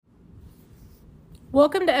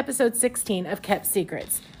Welcome to episode 16 of Kept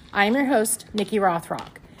Secrets. I am your host, Nikki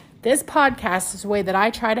Rothrock. This podcast is a way that I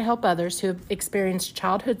try to help others who have experienced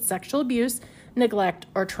childhood sexual abuse, neglect,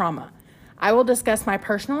 or trauma. I will discuss my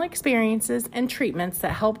personal experiences and treatments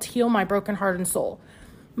that helped heal my broken heart and soul.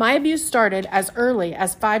 My abuse started as early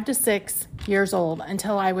as 5 to 6 years old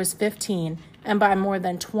until I was 15 and by more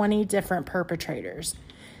than 20 different perpetrators.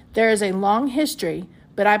 There is a long history,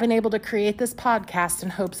 but I've been able to create this podcast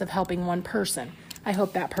in hopes of helping one person. I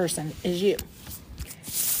hope that person is you.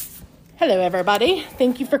 Hello, everybody.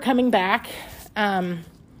 Thank you for coming back.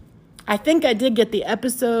 I think I did get the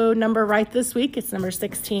episode number right this week. It's number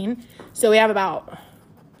 16. So we have about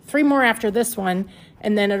 3 more after this one,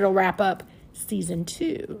 and then it'll wrap up season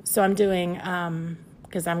 2. So I'm doing,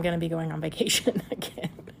 because I'm going to be going on vacation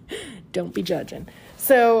again. Don't be judging.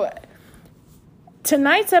 So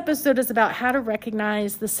tonight's episode is about how to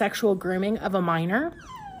recognize the sexual grooming of a minor.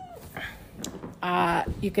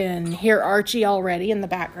 You can hear Archie already in the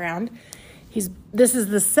background. This is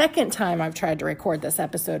the second time I've tried to record this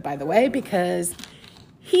episode, by the way, because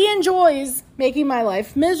he enjoys making my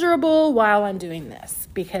life miserable while I'm doing this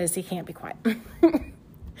because he can't be quiet.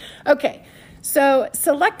 Okay, so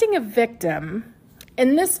selecting a victim.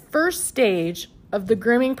 In this first stage of the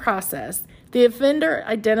grooming process, the offender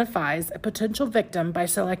identifies a potential victim by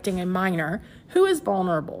selecting a minor who is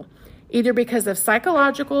vulnerable, either because of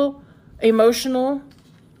psychological or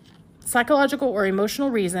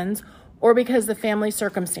emotional reasons, or because of family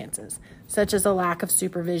circumstances, such as a lack of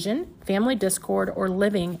supervision, family discord, or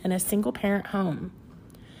living in a single-parent home.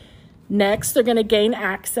 Next, they're going to gain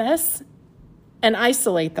access and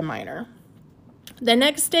isolate the minor. The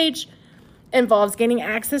next stage involves gaining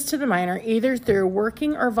access to the minor either through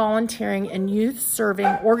working or volunteering in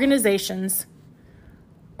youth-serving organizations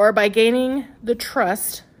or by gaining the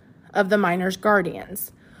trust of the minor's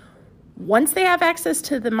guardians. Once they have access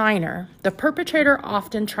to the minor, the perpetrator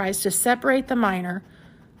often tries to separate the minor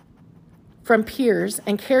from peers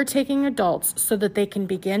and caretaking adults so that they can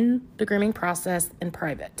begin the grooming process in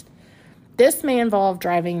private. This may involve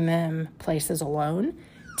driving them places alone,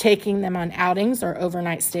 taking them on outings or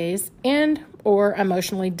overnight stays, and or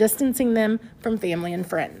emotionally distancing them from family and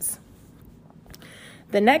friends.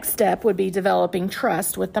 The next step would be developing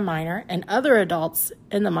trust with the minor and other adults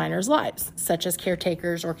in the minor's lives, such as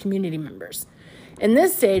caretakers or community members. In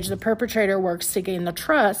this stage, the perpetrator works to gain the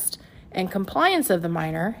trust and compliance of the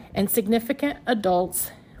minor and significant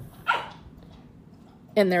adults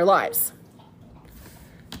in their lives.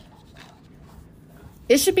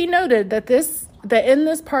 It should be noted that in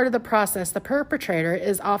this part of the process, the perpetrator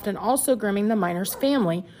is often also grooming the minor's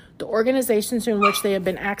family, the organizations in which they have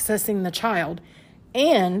been accessing the child,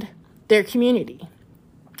 and their community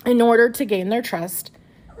in order to gain their trust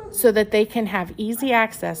so that they can have easy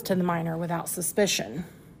access to the minor without suspicion.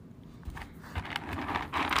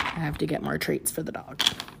 I have to get more treats for the dog.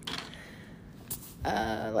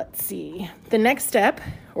 Let's see. The next step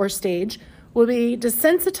or stage will be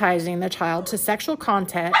desensitizing the child to sexual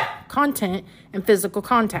content and physical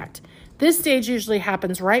contact. This stage usually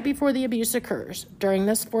happens right before the abuse occurs. During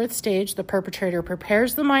this 4th stage, the perpetrator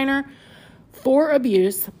prepares the minor for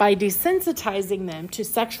abuse by desensitizing them to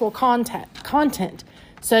sexual content,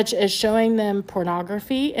 such as showing them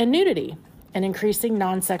pornography and nudity, and increasing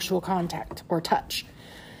non-sexual contact or touch.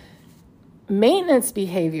 Maintenance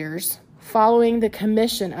behaviors following the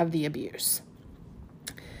commission of the abuse.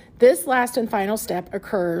 This last and final step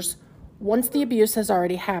occurs once the abuse has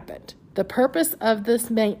already happened. The purpose of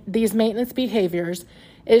these maintenance behaviors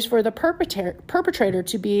is for the perpetrator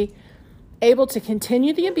to be able to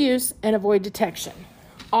continue the abuse and avoid detection,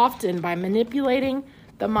 often by manipulating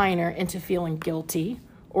the minor into feeling guilty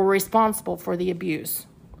or responsible for the abuse,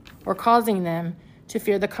 or causing them to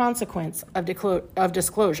fear the consequence of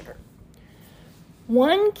disclosure.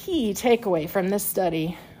 One key takeaway from this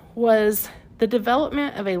study was the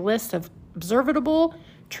development of a list of observable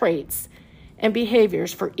traits and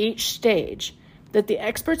behaviors for each stage that the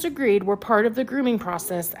experts agreed were part of the grooming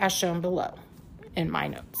process as shown below in my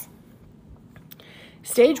notes.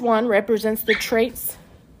 Stage 1 represents the traits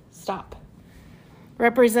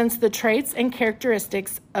and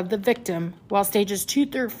characteristics of the victim, while stages 2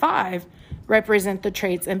 through 5 represent the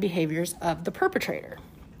traits and behaviors of the perpetrator.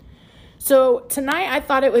 So tonight I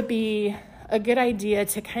thought it would be a good idea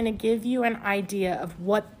to kind of give you an idea of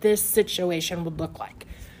what this situation would look like.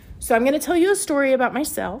 So I'm going to tell you a story about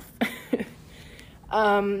myself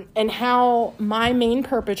and how my main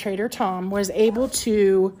perpetrator, Tom, was able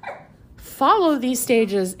to follow these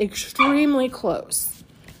stages extremely close.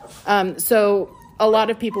 So a lot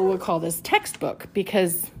of people would call this textbook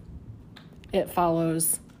because it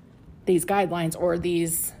follows guidelines or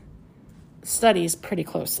these studies pretty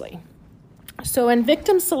closely. So in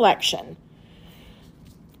victim selection,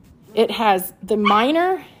 it has the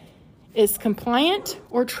minor is compliant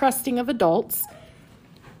or trusting of adults.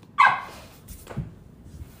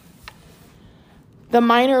 The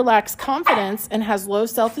minor lacks confidence and has low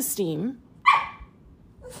self-esteem.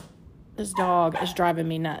 This dog is driving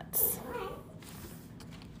me nuts.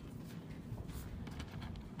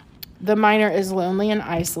 The minor is lonely and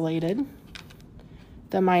isolated.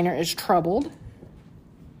 The minor is troubled.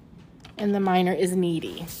 And the minor is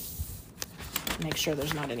needy. Make sure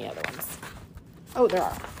there's not any other ones. Oh, there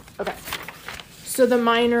are. Okay. So the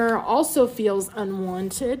minor also feels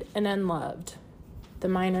unwanted and unloved. The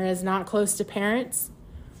minor is not close to parents,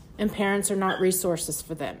 and parents are not resources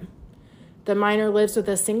for them. The minor lives with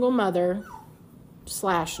a single mother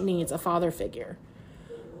 / needs a father figure.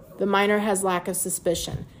 The minor has lack of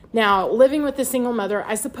suspicion. Now, living with a single mother,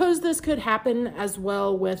 I suppose this could happen as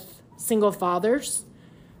well with single fathers.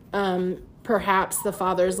 Perhaps the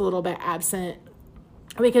father is a little bit absent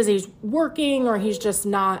because he's working or he's just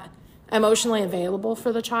not emotionally available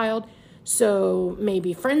for the child. So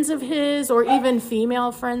maybe friends of his or even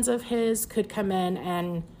female friends of his could come in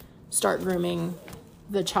and start grooming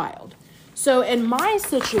the child. So in my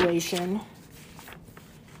situation,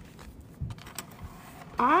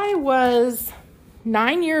 I was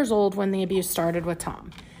 9 years old when the abuse started with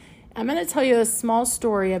Tom. I'm going to tell you a small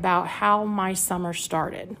story about how my summer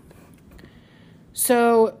started.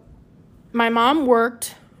 So my mom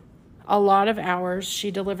worked a lot of hours.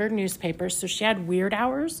 She delivered newspapers, so she had weird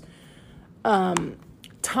hours.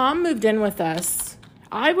 Tom moved in with us.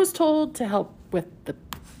 I was told to help with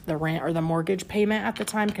the rent or the mortgage payment at the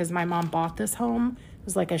time because my mom bought this home. It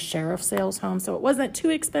was like a sheriff's sales home, so it wasn't too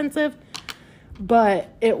expensive, but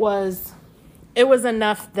it was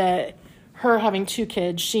enough that her having 2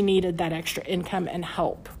 kids, she needed that extra income and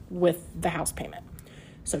help with the house payment.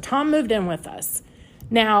 So Tom moved in with us.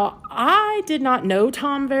 Now, I did not know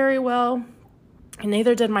Tom very well, and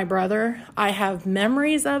neither did my brother. I have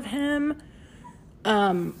memories of him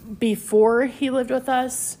before he lived with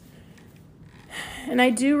us. And I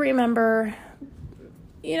do remember,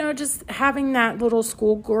 just having that little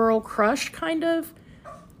schoolgirl crush kind of.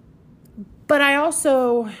 But I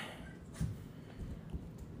also,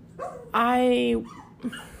 my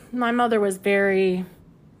mother was very,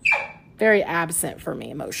 very absent for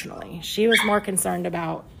me emotionally. She was more concerned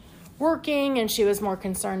about working, and she was more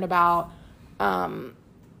concerned about, at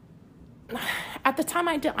the time,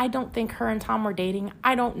 I don't think her and Tom were dating.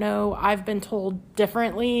 I don't know. I've been told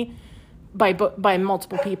differently by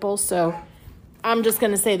multiple people, so I'm just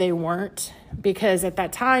going to say they weren't, because at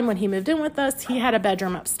that time when he moved in with us, he had a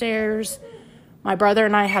bedroom upstairs. My brother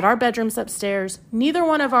and I had our bedrooms upstairs. Neither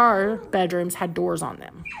one of our bedrooms had doors on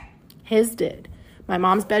them. His did. My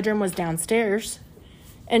mom's bedroom was downstairs,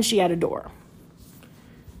 and she had a door.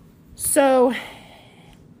 So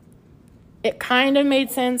it kind of made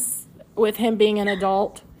sense with him being an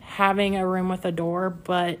adult, having a room with a door,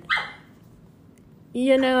 but,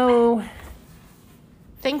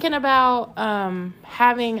 thinking about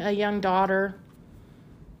having a young daughter,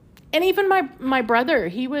 and even my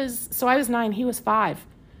brother, I was 9, he was 5,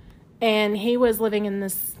 and he was living in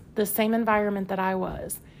the same environment that I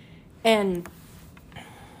was. And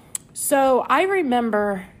so I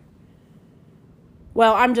remember,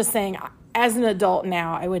 I'm just saying, as an adult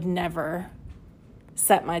now, I would never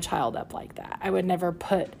set my child up like that. I would never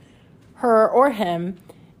put her or him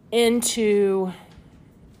into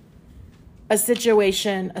a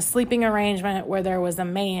situation, a sleeping arrangement where there was a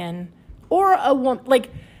man or a woman. Like,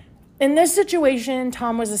 in this situation,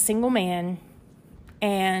 Tom was a single man,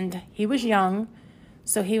 and he was young.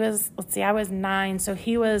 So he was, I was 9, so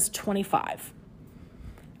he was 25.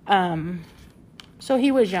 So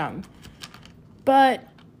he was young. But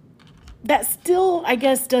that still, I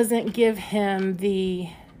guess, doesn't give him the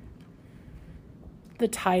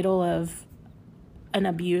title of an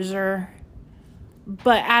abuser.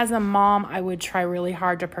 But as a mom, I would try really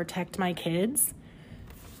hard to protect my kids,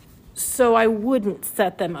 so I wouldn't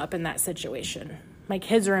set them up in that situation. My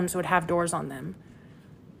kids' rooms would have doors on them,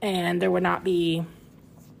 and there would not be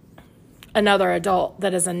another adult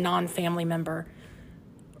that is a non-family member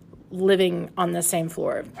living on the same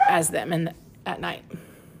floor as them at night.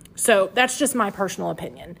 So that's just my personal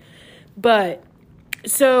opinion. But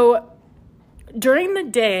so during the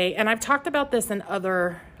day, and I've talked about this in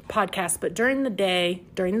other podcasts, but during the day,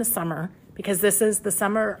 during the summer, because this is the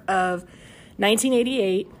summer of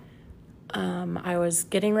 1988, I was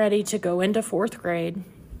getting ready to go into 4th grade,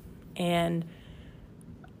 and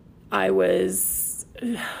I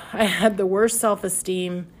had the worst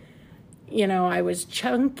self-esteem I was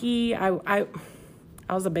chunky. I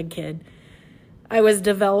was a big kid. I was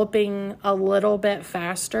developing a little bit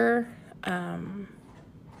faster,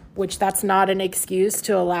 which that's not an excuse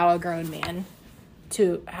to allow a grown man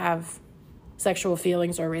to have sexual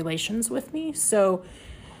feelings or relations with me. So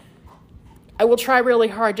I will try really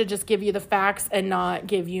hard to just give you the facts and not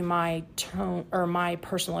give you my tone or my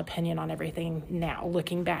personal opinion on everything now,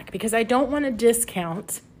 looking back, because I don't want to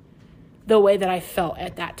discount the way that I felt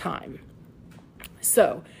at that time.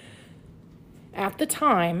 So at the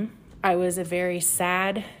time, I was a very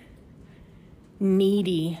sad,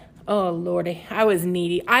 needy, oh Lordy, I was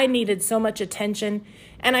needy. I needed so much attention.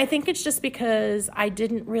 And I think it's just because I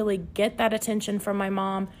didn't really get that attention from my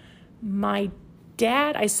mom. My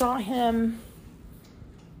dad, I saw him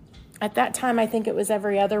at that time, I think it was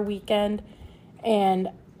every other weekend. And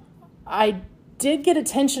I did get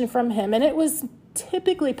attention from him. And it was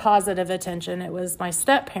typically positive attention. It was my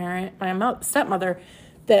stepparent, my stepmother,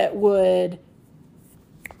 that would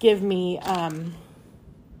give me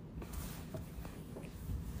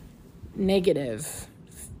negative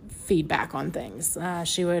feedback on things.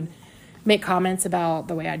 She would make comments about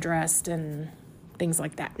the way I dressed and things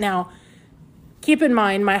like that. Now, keep in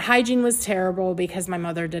mind, my hygiene was terrible because my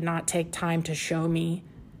mother did not take time to show me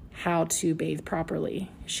how to bathe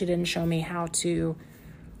properly. She didn't show me how to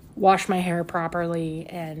wash my hair properly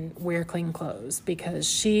and wear clean clothes because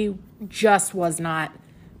she just was not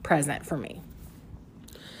present for me.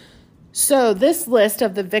 So this list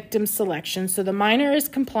of the victim selection, so the minor is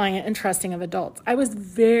compliant and trusting of adults. I was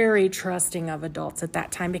very trusting of adults at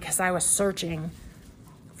that time because I was searching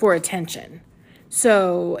for attention.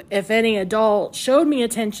 So if any adult showed me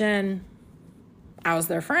attention, I was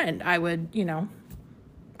their friend. I would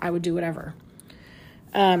do whatever.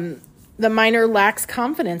 The minor lacks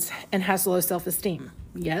confidence and has low self-esteem.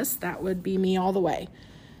 Yes, that would be me all the way.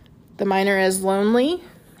 The minor is lonely.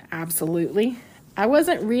 Absolutely. I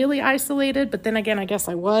wasn't really isolated, but then again, I guess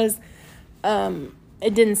I was.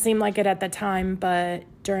 It didn't seem like it at the time, but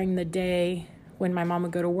during the day when my mom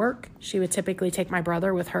would go to work, she would typically take my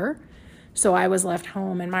brother with her. So I was left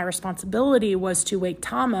home, and my responsibility was to wake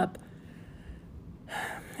Tom up.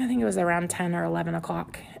 I think it was around 10 or 11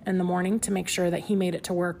 o'clock in the morning to make sure that he made it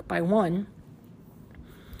to work by 1.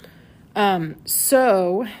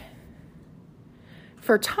 So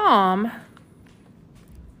for Tom,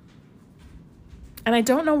 and I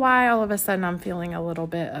don't know why all of a sudden I'm feeling a little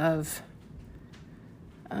bit of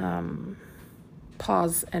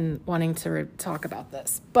pause and wanting to talk about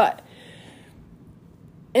this. But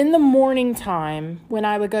in the morning time, when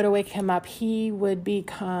I would go to wake him up, he would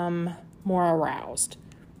become more aroused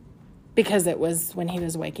because it was when he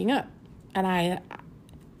was waking up. And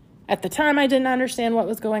at the time, I didn't understand what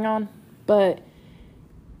was going on, but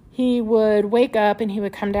he would wake up and he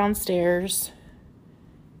would come downstairs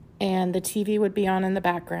and the TV would be on in the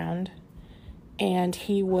background, and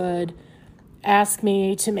he would ask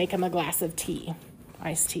me to make him a glass of tea,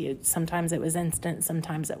 iced tea. Sometimes it was instant,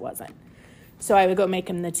 sometimes it wasn't. So I would go make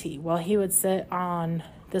him the tea. Well, he would sit on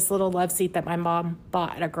this little love seat that my mom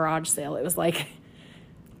bought at a garage sale. It was like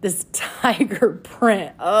this tiger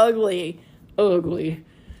print, ugly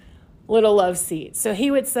little love seat. So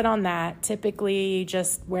he would sit on that, typically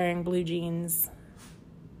just wearing blue jeans,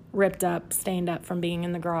 ripped up, stained up from being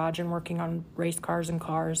in the garage and working on race cars and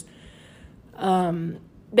cars.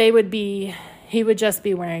 He would just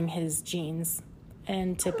be wearing his jeans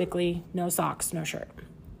and typically no socks, no shirt.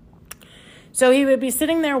 So he would be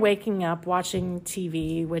sitting there waking up, watching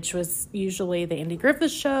TV, which was usually the Andy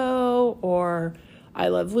Griffith Show or I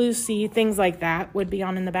Love Lucy, things like that would be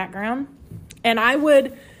on in the background. And I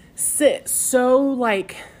would sit so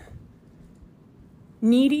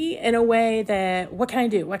needy in a way that, what can I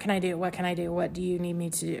do? What can I do? What can I do? What do you need me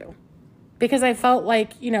to do? Because I felt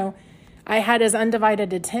like, I had his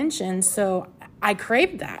undivided attention, so I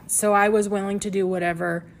craved that. So I was willing to do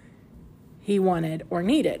whatever he wanted or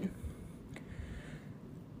needed.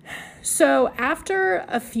 So after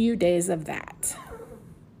a few days of that,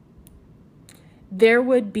 there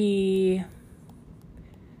would be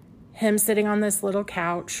him sitting on this little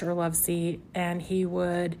couch or love seat, and he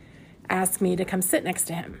would ask me to come sit next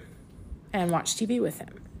to him and watch TV with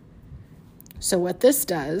him. So what this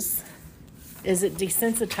does is it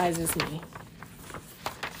desensitizes me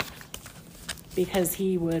because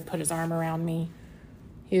he would put his arm around me.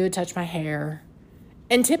 He would touch my hair.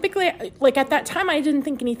 And typically, at that time, I didn't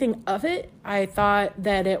think anything of it. I thought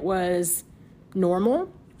that it was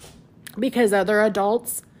normal because other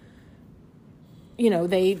adults,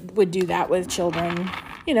 they would do that with children,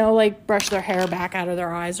 brush their hair back out of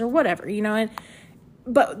their eyes or whatever,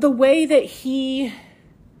 but the way that he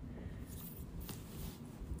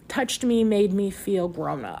touched me made me feel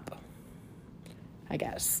grown up, I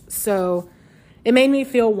guess. So it made me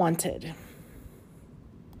feel wanted.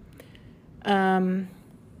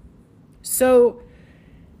 So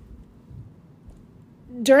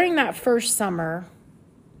during that first summer,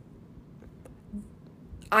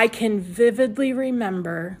 I can vividly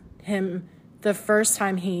remember him the first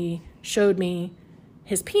time he showed me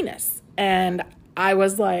his penis. And I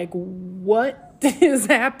was like, what is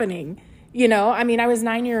happening? You know, I mean, I was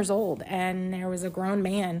 9 years old and there was a grown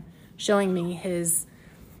man showing me his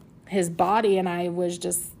body, and I was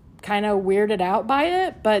just kind of weirded out by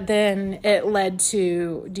it. But then it led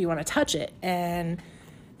to, do you want to touch it? And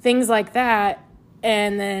things like that.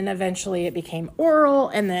 And then eventually it became oral.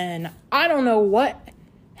 And then I don't know what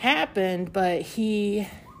happened, but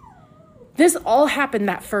this all happened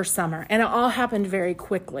that first summer, and it all happened very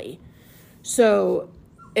quickly. So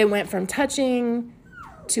it went from touching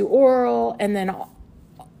to oral, and then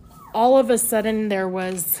all of a sudden there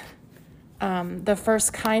was the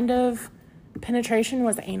first kind of penetration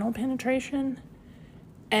was anal penetration.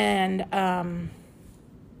 And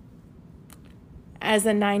as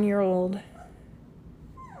a 9-year-old,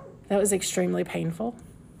 that was extremely painful.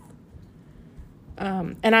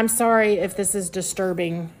 And I'm sorry if this is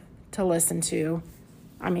disturbing to listen to.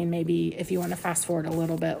 I mean, maybe if you want to fast forward a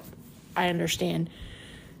little bit, I understand.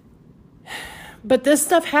 But this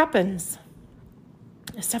stuff happens.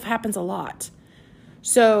 This stuff happens a lot.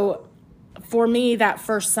 So for me, that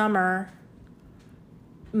first summer,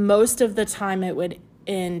 most of the time it would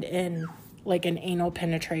end in like an anal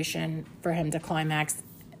penetration for him to climax,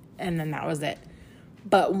 and then that was it.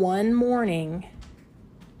 But one morning,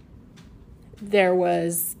 he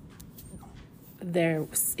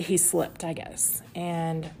slipped, I guess.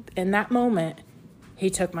 And in that moment, he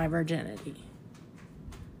took my virginity.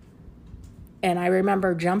 And I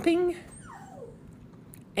remember jumping,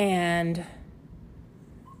 and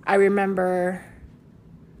I remember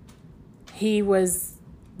he was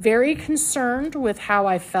very concerned with how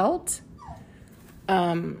I felt.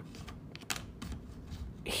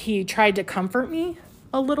 He tried to comfort me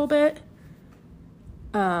a little bit.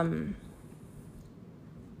 But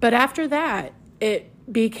after that, it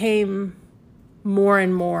became more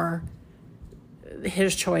and more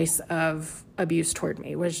his choice of abuse toward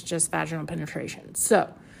me was just vaginal penetration.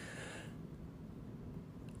 So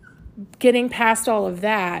getting past all of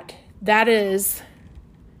that,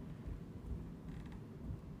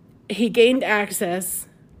 he gained access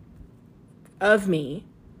of me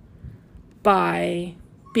by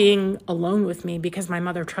being alone with me because my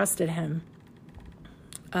mother trusted him.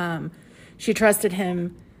 She trusted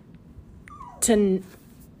him to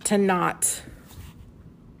not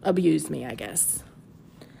abuse me, I guess.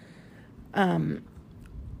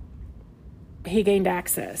 He gained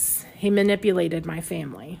access. He manipulated my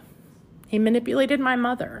family. He manipulated my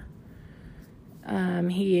mother.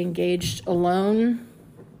 He engaged alone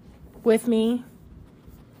with me.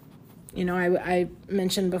 You know, I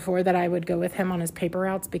mentioned before that I would go with him on his paper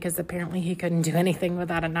routes because apparently he couldn't do anything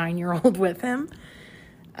without a 9-year-old with him.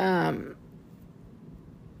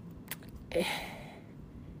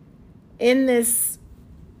 In this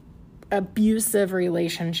abusive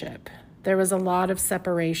relationship, there was a lot of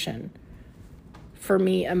separation for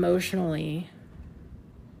me emotionally.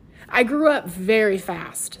 I grew up very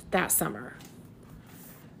fast that summer.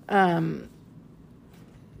 The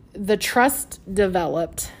trust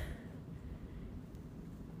developed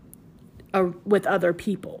with other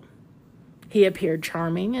people. He appeared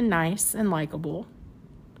charming and nice and likable.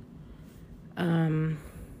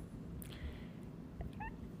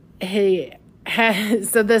 He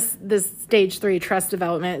has, so this stage 3 trust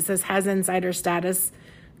development, it says has insider status,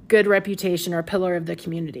 good reputation, or pillar of the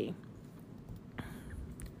community.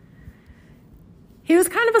 He was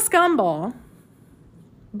kind of a scumball,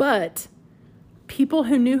 but people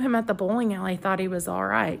who knew him at the bowling alley thought he was all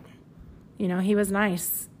right. You know, he was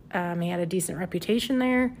nice. He had a decent reputation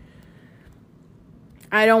there.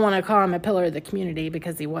 I don't want to call him a pillar of the community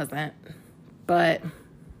because he wasn't, but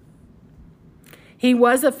he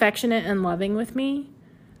was affectionate and loving with me.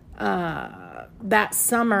 That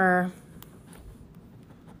summer,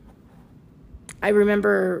 I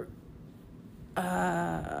remember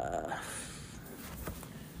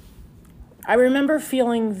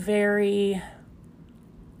feeling very,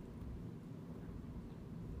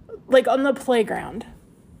 like on the playground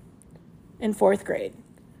in 4th grade.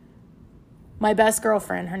 My best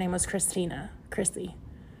girlfriend, her name was Chrissy.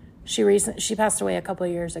 She passed away a couple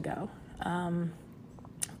of years ago.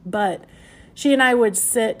 But she and I would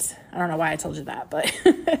sit, I don't know why I told you that, but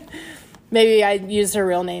maybe I used her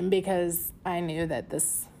real name because I knew that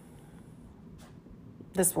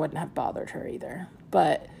this wouldn't have bothered her either.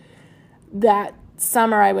 But that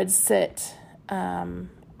summer I would sit on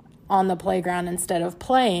the playground instead of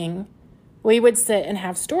playing. We would sit and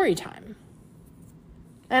have story time.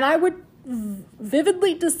 And I would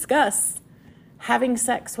vividly discuss having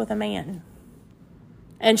sex with a man.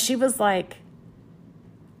 And she was like,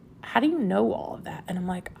 how do you know all of that? And I'm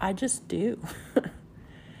like, I just do.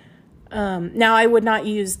 Now, I would not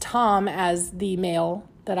use Tom as the male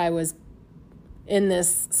that I was in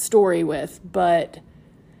this story with, but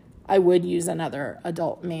I would use another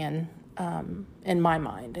adult man in my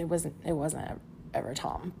mind. It wasn't ever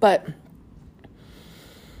Tom. But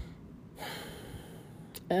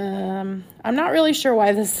I'm not really sure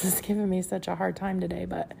why this is giving me such a hard time today,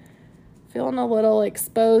 but feeling a little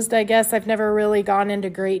exposed, I guess. I've never really gone into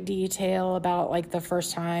great detail about like the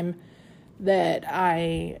first time that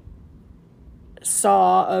I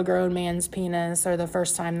saw a grown man's penis or the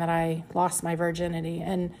first time that I lost my virginity,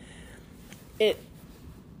 and it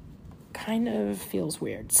kind of feels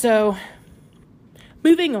weird. So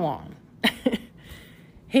moving along,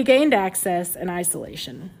 he gained access and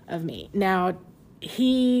isolation of me. Now,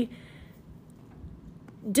 he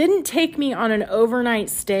didn't take me on an overnight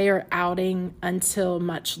stay or outing until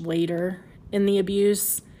much later in the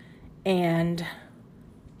abuse. And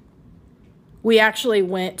we actually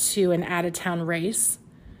went to an out-of-town race.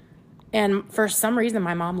 And for some reason,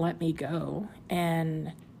 my mom let me go.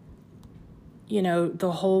 And, you know,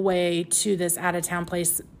 the whole way to this out-of-town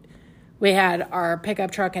place, we had our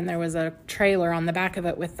pickup truck and there was a trailer on the back of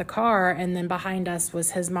it with the car. And then behind us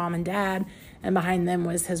was his mom and dad. And behind them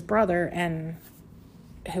was his brother and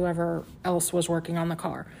whoever else was working on the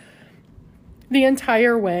car. The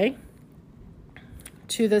entire way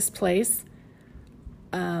to this place,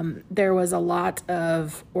 there was a lot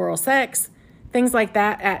of oral sex, things like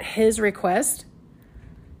that at his request.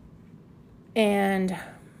 And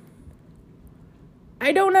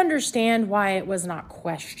I don't understand why it was not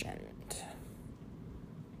questioned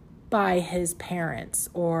by his parents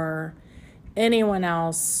or anyone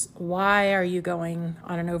else. Why are you going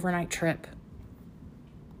on an overnight trip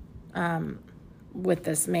with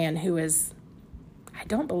this man who is, I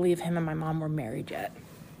don't believe him and my mom were married yet.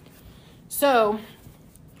 So,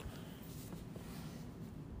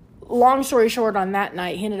 long story short, on that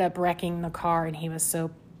night, he ended up wrecking the car, and he was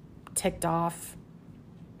so ticked off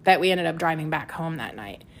that we ended up driving back home that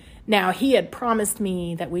night. Now, he had promised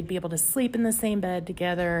me that we'd be able to sleep in the same bed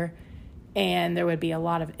together, and there would be a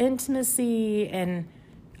lot of intimacy. And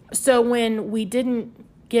so when we didn't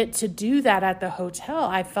get to do that at the hotel,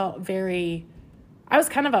 I was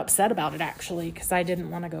kind of upset about it, actually, because I didn't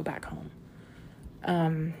want to go back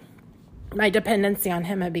home. My dependency on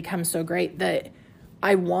him had become so great that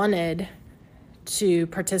I wanted to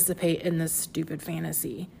participate in this stupid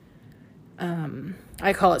fantasy.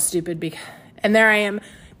 I call it stupid and there I am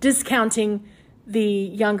discounting the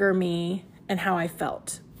younger me and how I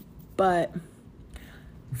felt. But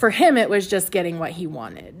for him, it was just getting what he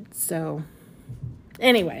wanted. So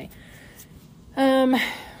anyway,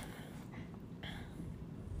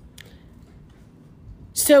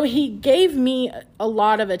 so he gave me a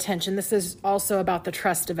lot of attention. This is also about the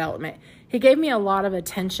trust development. He gave me a lot of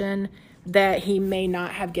attention that he may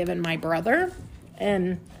not have given my brother.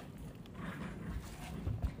 And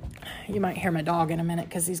you might hear my dog in a minute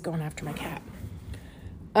because he's going after my cat.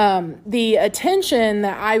 The attention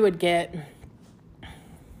that I would get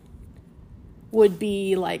would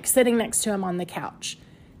be like sitting next to him on the couch,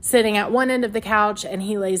 sitting at one end of the couch, and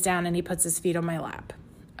he lays down and he puts his feet on my lap.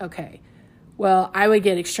 Okay. Well, I would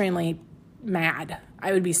get extremely mad.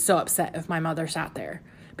 I would be so upset if my mother sat there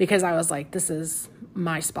because I was like, this is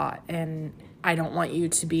my spot and I don't want you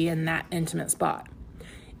to be in that intimate spot.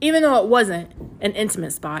 Even though it wasn't an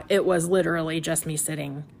intimate spot, it was literally just me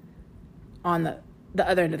sitting on the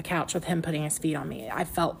other end of the couch with him putting his feet on me. I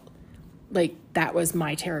felt like that was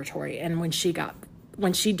my territory. And when she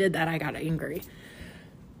did that, I got angry.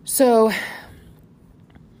 So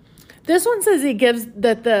this one says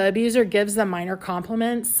that the abuser gives them minor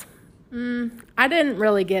compliments. I didn't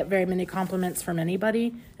really get very many compliments from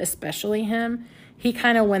anybody, especially him. He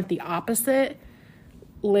kind of went the opposite.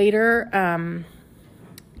 Later,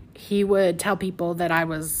 he would tell people that I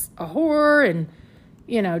was a whore and,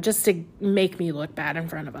 you know, just to make me look bad in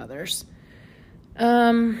front of others.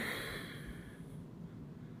 There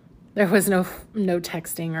was no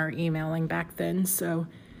texting or emailing back then, so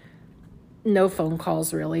no phone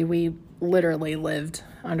calls really. We literally lived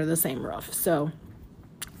under the same roof. So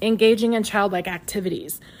engaging in childlike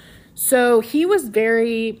activities. So he was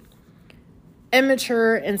very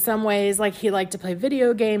immature in some ways. Like he liked to play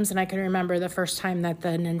video games, and I can remember the first time that the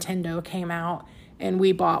Nintendo came out and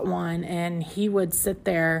we bought one, and he would sit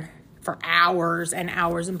there for hours and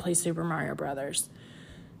hours and play Super Mario Brothers.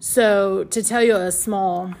 So to tell you a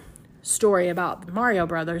small story about Mario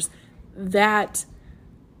Brothers, that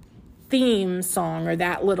theme song, or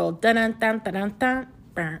that little dun dun dun dun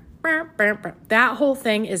dun, that whole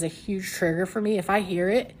thing is a huge trigger for me. If I hear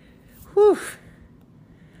it,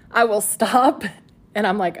 I will stop, and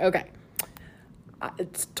I'm like, okay,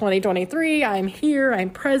 it's 2023, I'm here, I'm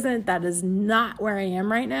present. That is not where I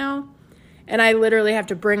am right now. And I literally have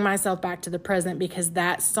to bring myself back to the present, because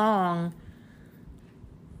that song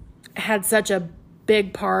had such a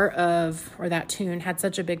big part of, or that tune had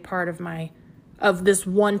such a big part of this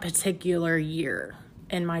one particular year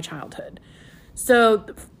in my childhood. So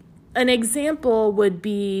an example would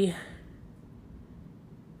be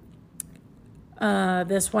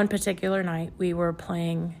this one particular night we were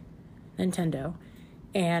playing Nintendo,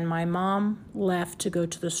 and my mom left to go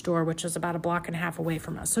to the store, which is about a block and a half away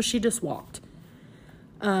from us. So she just walked.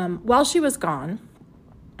 While she was gone,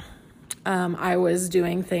 I was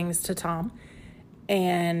doing things to Tom,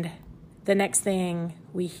 and the next thing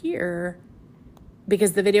we hear,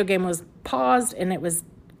 because the video game was paused and it was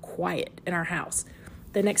quiet in our house,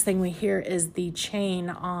 the next thing we hear is the chain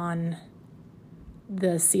on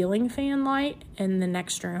the ceiling fan light in the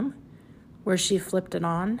next room, where she flipped it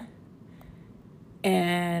on.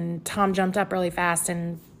 And Tom jumped up really fast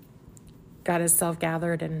and got himself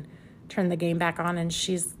gathered and turned the game back on. And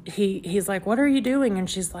he's like, "What are you doing?" And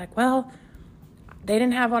she's like, "Well, they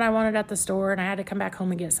didn't have what I wanted at the store, and I had to come back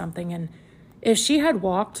home and get something." And if she had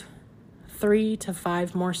walked 3 to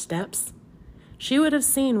 5 more steps, she would have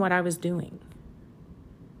seen what I was doing.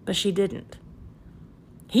 But she didn't.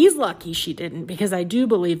 He's lucky she didn't, because I do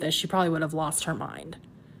believe that she probably would have lost her mind.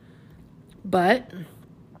 But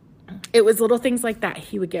it was little things like that.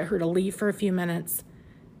 He would get her to leave for a few minutes,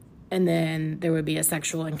 and then there would be a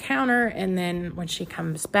sexual encounter, and then when she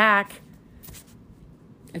comes back,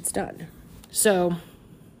 it's done. So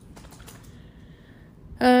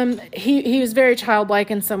he was very childlike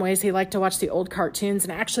in some ways. He liked to watch the old cartoons,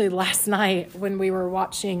 and actually last night when we were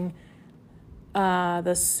watching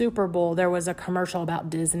the Super Bowl, there was a commercial about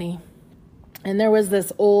Disney, and there was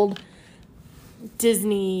this old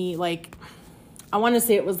Disney, like, I want to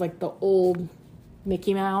say it was like the old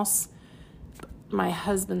Mickey Mouse. My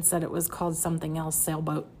husband said it was called something else,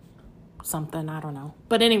 Sailboat something, I don't know.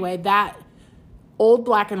 But anyway, that old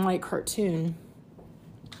black and white cartoon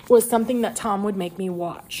was something that Tom would make me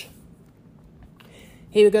watch.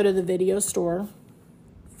 He would go to the video store.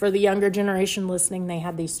 For the younger generation listening, they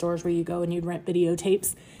had these stores where you go and you'd rent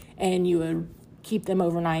videotapes, and you would keep them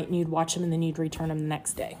overnight, and you'd watch them, and then you'd return them the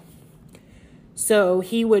next day. So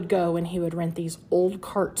he would go and he would rent these old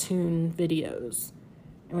cartoon videos,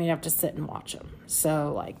 and we'd have to sit and watch them.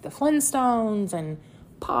 So like the Flintstones and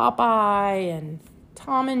Popeye and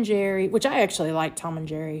Tom and Jerry, which I actually like Tom and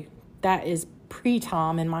Jerry. That is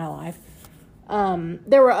pre-Tom in my life.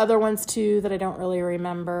 There were other ones too that I don't really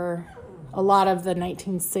remember. A lot of the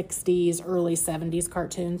 1960s, early 70s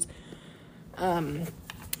cartoons.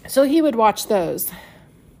 So he would watch those.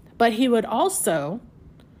 But he would also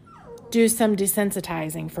do some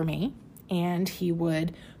desensitizing for me, and he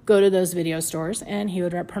would go to those video stores and he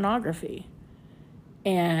would rent pornography.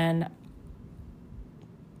 And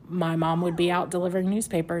my mom would be out delivering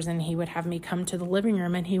newspapers, and he would have me come to the living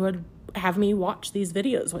room, and he would have me watch these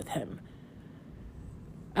videos with him.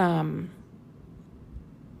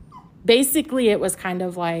 Basically, it was kind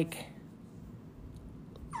of like,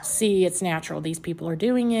 see, it's natural. These people are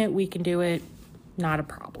doing it. We can do it. Not a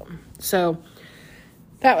problem. So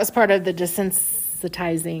that was part of the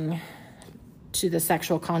desensitizing to the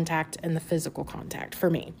sexual contact and the physical contact for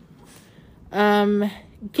me.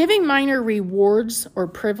 Giving minor rewards or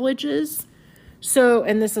privileges. So,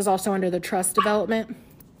 and this is also under the trust development.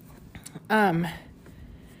 I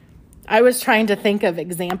was trying to think of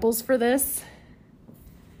examples for this.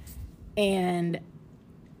 And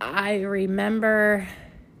I remember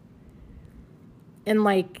in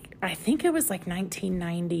I think it was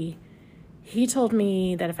 1990, he told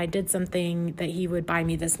me that if I did something, that he would buy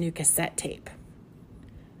me this new cassette tape.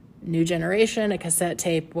 New generation, a cassette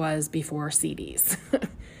tape was before CDs.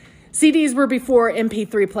 CDs were before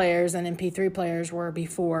MP3 players, and MP3 players were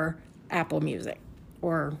before Apple Music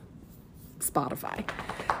or Spotify.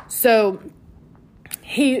 So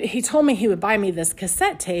he told me he would buy me this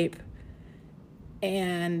cassette tape,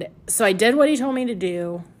 and so I did what he told me to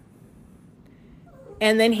do.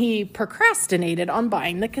 And then he procrastinated on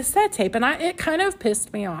buying the cassette tape. And it kind of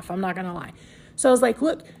pissed me off. I'm not going to lie. So I was like,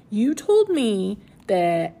 look, you told me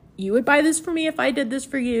that you would buy this for me if I did this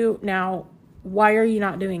for you. Now, why are you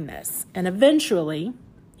not doing this? And eventually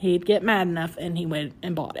he'd get mad enough and he went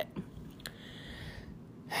and bought it.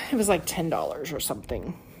 It was like $10 or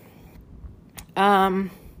something.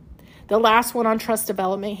 The last one on trust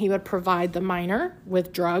development, he would provide the minor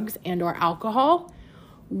with drugs and or alcohol.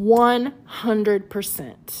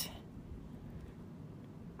 100%.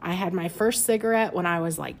 I had my first cigarette when I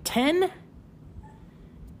was like 10.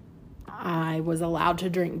 I was allowed to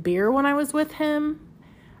drink beer when I was with him.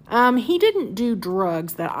 He didn't do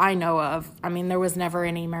drugs that I know of. I mean, there was never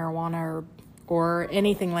any marijuana or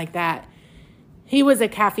anything like that. He was a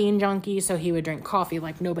caffeine junkie, so he would drink coffee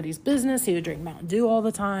like nobody's business. He would drink Mountain Dew all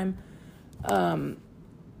the time.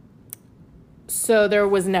 So there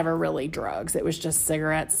was never really drugs. It was just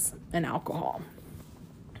cigarettes and alcohol.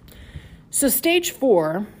 So stage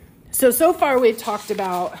 4. So far we've talked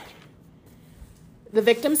about the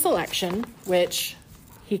victim selection, which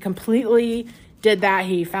he completely did that.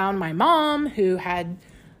 He found my mom, who had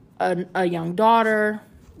a young daughter,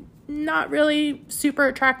 not really super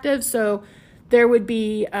attractive. So there would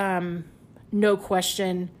be no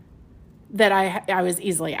question that I was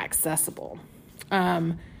easily accessible.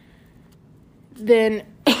 Then,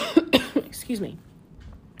 excuse me,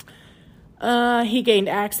 he gained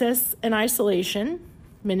access and isolation,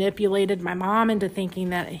 manipulated my mom into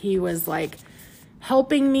thinking that he was like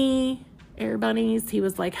helping me, air bunnies. He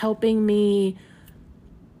was like helping me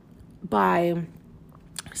by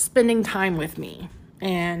spending time with me,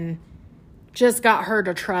 and just got her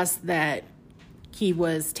to trust that he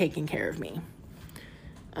was taking care of me.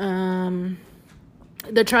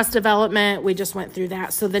 The trust development, we just went through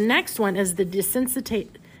that. So the next one is the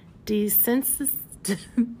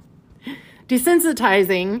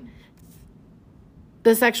desensitizing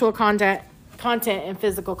the sexual content and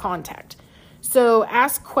physical contact. So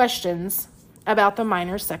ask questions about the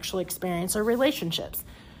minor's sexual experience or relationships.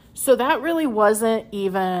 So that really wasn't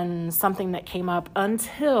even something that came up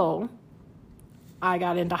until I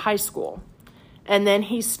got into high school. And then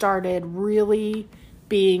he started really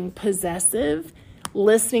being possessive,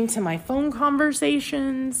 listening to my phone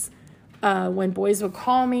conversations, when boys would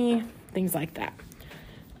call me, things like that.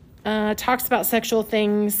 Talks about sexual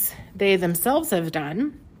things they themselves have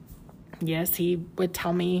done. Yes, he would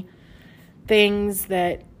tell me things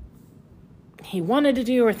that he wanted to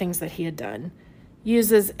do or things that he had done.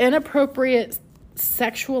 Uses inappropriate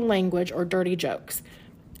sexual language or dirty jokes.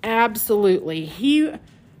 Absolutely.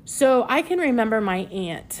 So I can remember my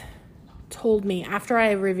aunt told me after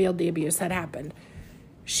I revealed the abuse had happened,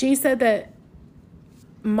 she said that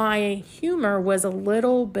my humor was a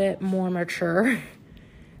little bit more mature.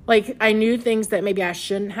 Like, I knew things that maybe I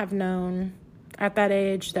shouldn't have known at that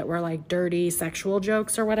age that were like dirty sexual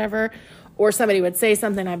jokes or whatever. Or somebody would say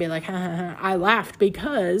something, I'd be like, ha ha ha. I laughed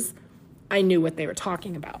because I knew what they were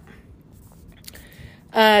talking about.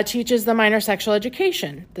 Teaches the minor sexual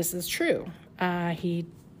education. This is true. He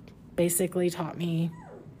basically taught me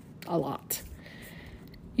a lot.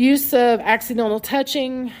 Use of accidental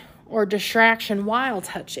touching or distraction while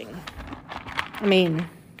touching. I mean,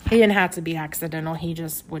 he didn't have to be accidental. He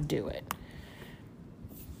just would do it.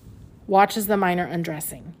 Watches the minor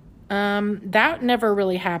undressing. That never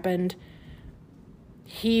really happened.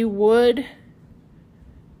 He would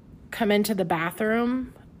come into the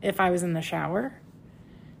bathroom if I was in the shower.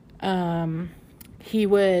 He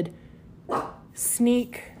would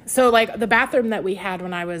sneak. So like the bathroom that we had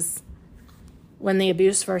when the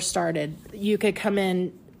abuse first started, you could come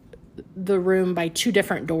in the room by 2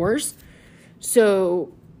 different doors.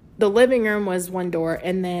 So the living room was one door,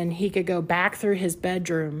 and then he could go back through his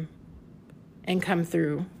bedroom and come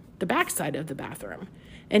through the backside of the bathroom.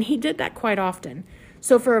 And he did that quite often.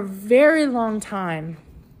 So for a very long time,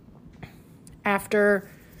 after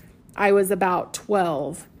I was about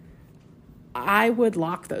 12, I would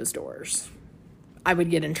lock those doors. I would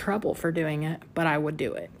get in trouble for doing it, but I would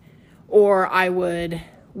do it. Or I would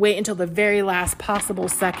wait until the very last possible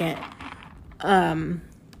second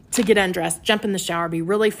to get undressed, jump in the shower, be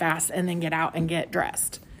really fast, and then get out and get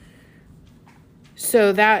dressed.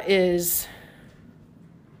 So that is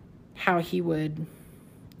how he would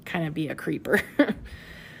kind of be a creeper.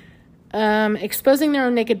 Exposing their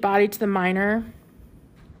own naked body to the minor,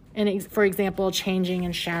 and for example, changing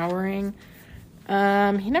and showering.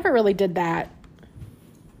 He never really did that.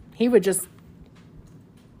 He would just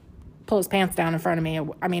pull his pants down in front of me.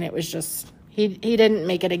 I mean, it was just, he didn't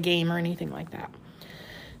make it a game or anything like that.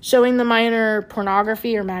 Showing the minor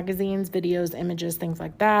pornography or magazines, videos, images, things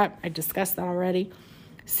like that. I discussed that already.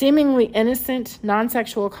 Seemingly innocent,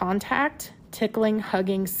 non-sexual contact, tickling,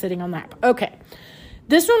 hugging, sitting on lap. Okay,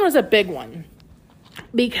 this one was a big one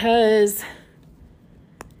because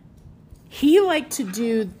he liked to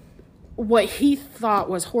do what he thought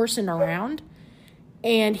was horsing around,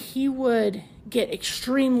 and he would get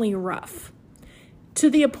extremely rough to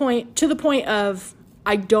the point of,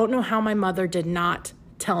 I don't know how my mother did not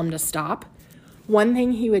tell him to stop. One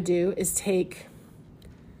thing he would do is take,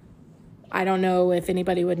 I don't know if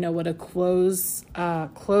anybody would know what a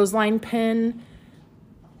clothesline pin,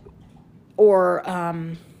 or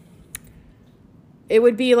it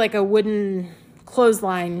would be like a wooden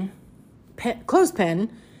clothespin,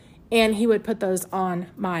 and he would put those on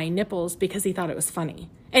my nipples because he thought it was funny.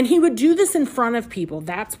 And he would do this in front of people.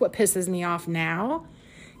 That's what pisses me off now.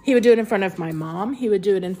 He would do it in front of my mom. He would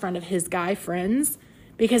do it in front of his guy friends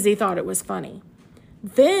because he thought it was funny.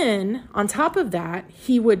 Then, on top of that,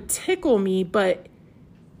 he would tickle me, but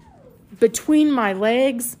between my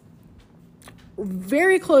legs,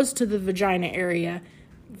 very close to the vagina area,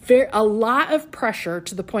 a lot of pressure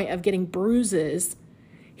to the point of getting bruises.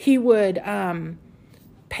 He would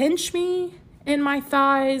pinch me in my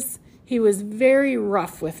thighs. He was very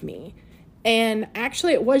rough with me. And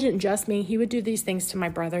actually, it wasn't just me. He would do these things to my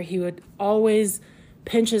brother. He would always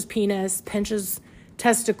pinch his penis, pinch his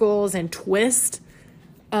testicles, and twist.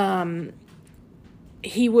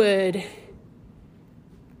 He would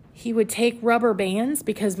take rubber bands,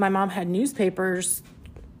 because my mom had newspapers,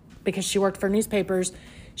 because she worked for newspapers.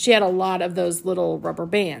 She had a lot of those little rubber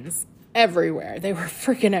bands everywhere. They were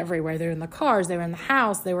freaking everywhere. They were in the cars. They were in the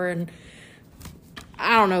house. They were in,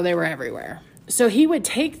 I don't know, they were everywhere. So he would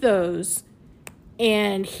take those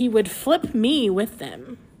and he would flip me with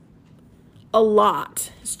them a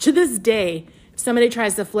lot. To this day, if somebody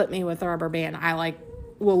tries to flip me with a rubber band, I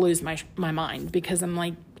will lose my mind, because I'm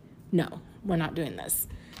like, no, we're not doing this.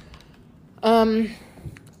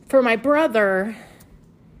 For my brother,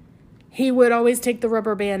 he would always take the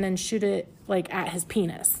rubber band and shoot it at his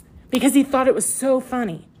penis because he thought it was so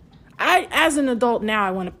funny. As an adult now,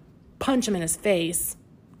 I want to punch him in his face,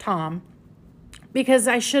 Tom, because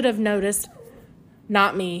I should have noticed,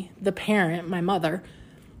 not me, the parent, my mother,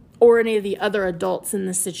 or any of the other adults in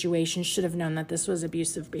this situation should have known that this was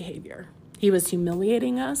abusive behavior. He was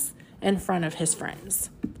humiliating us in front of his friends.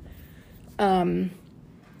 Trying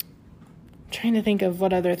to think of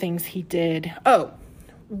what other things he did. Oh,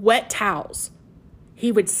 wet towels.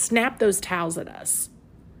 He would snap those towels at us,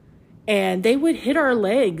 and they would hit our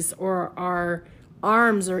legs or our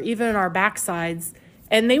arms or even our backsides,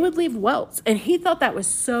 and they would leave welts. And he thought that was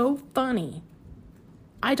so funny.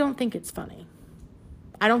 I don't think it's funny.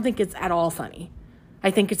 I don't think it's at all funny.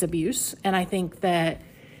 I think it's abuse. And I think that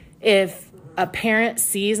if a parent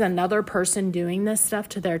sees another person doing this stuff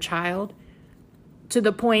to their child, to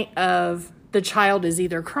the point of the child is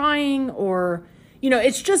either crying or,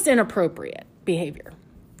 it's just inappropriate behavior.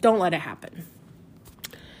 Don't let it happen.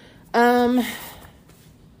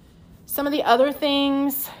 Some of the other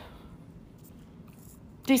things: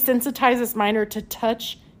 desensitizes minor to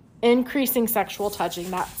touch, increasing sexual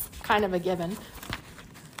touching. That's kind of a given.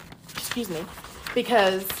 Excuse me.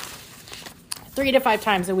 Because 3 to 5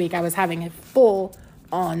 times a week I was having a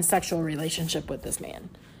full-on sexual relationship with this man.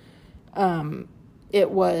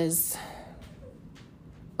 It was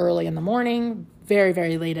early in the morning, very,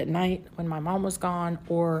 very late at night when my mom was gone,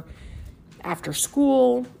 or after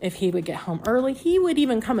school, if he would get home early. He would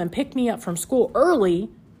even come and pick me up from school early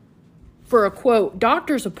for a, quote,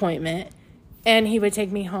 doctor's appointment, and he would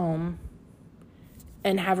take me home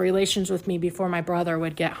and have relations with me before my brother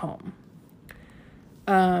would get home.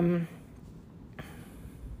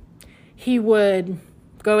 He would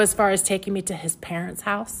go as far as taking me to his parents'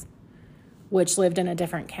 house, which lived in a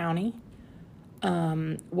different county.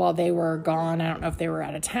 While they were gone, I don't know if they were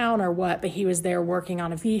out of town or what, but he was there working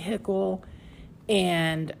on a vehicle,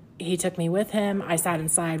 and he took me with him. I sat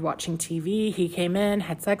inside watching TV. He came in,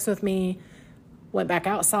 had sex with me, went back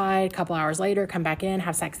outside. A couple hours later, come back in,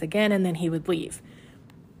 have sex again, and then he would leave.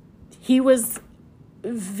 He was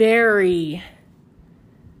very,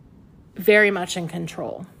 very much in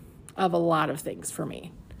control of a lot of things for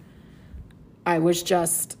me. I was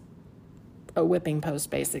just a whipping post,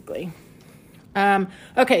 basically.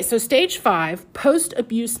 Okay, so stage 5,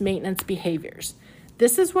 post-abuse maintenance behaviors.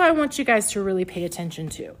 This is what I want you guys to really pay attention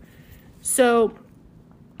to. So,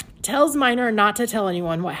 tells minor not to tell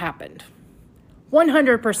anyone what happened.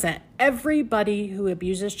 100%. Everybody who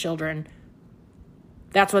abuses children,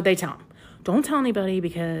 that's what they tell them. Don't tell anybody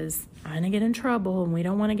because I'm going to get in trouble, and we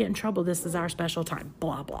don't want to get in trouble. This is our special time.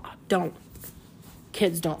 Blah, blah.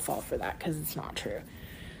 Kids don't fall for that because it's not true.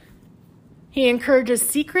 He encourages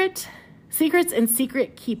secrets and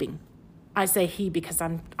secret keeping. I say he because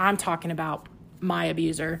I'm talking about my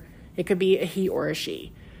abuser. It could be a he or a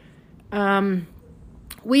she.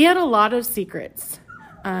 We had a lot of secrets.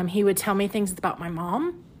 He would tell me things about my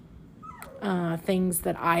mom, things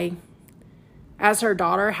that I, as her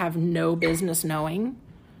daughter, have no business knowing.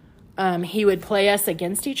 He would play us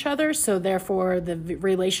against each other, so therefore the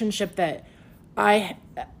relationship that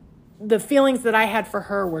the feelings that I had for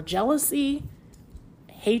her were jealousy,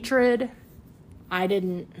 hatred.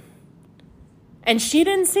 And she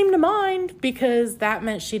didn't seem to mind, because that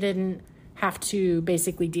meant she didn't have to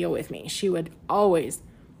basically deal with me. She would always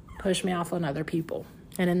push me off on other people.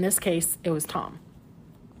 And in this case, it was Tom.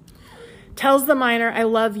 Tells the minor, I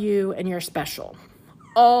love you and you're special.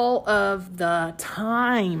 All of the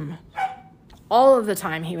time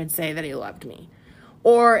he would say that he loved me.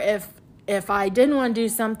 Or if I didn't want to do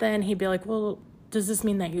something, he'd be like, well, does this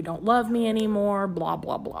mean that you don't love me anymore? Blah,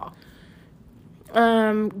 blah, blah.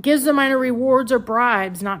 Gives the minor rewards or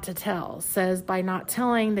bribes not to tell. Says by not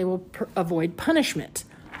telling, they will avoid punishment.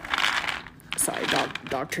 Sorry,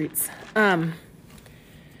 dog treats.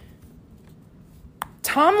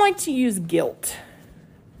 Tom liked to use guilt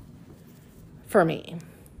for me.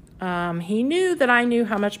 He knew that I knew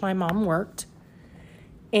how much my mom worked.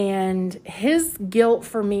 And his guilt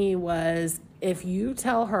for me was, if you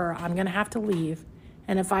tell her I'm going to have to leave,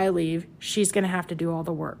 and if I leave, she's going to have to do all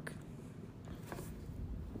the work.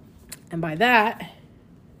 And by that,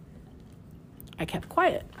 I kept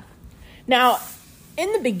quiet. Now,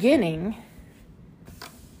 in the beginning,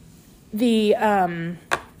 the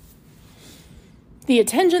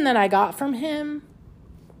attention that I got from him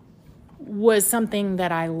was something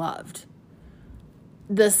that I loved.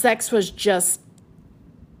 The sex was just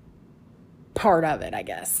part of it, I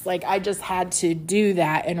guess. Like, I just had to do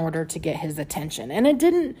that in order to get his attention. And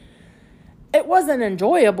it wasn't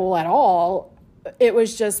enjoyable at all. It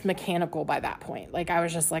was just mechanical by that point. Like, I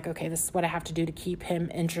was just like, okay, this is what I have to do to keep him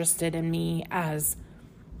interested in me as,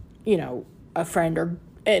 a friend, or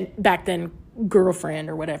and back then girlfriend,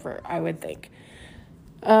 or whatever I would think.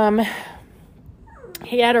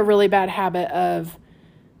 He had a really bad habit of,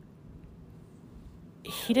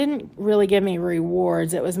 he didn't really give me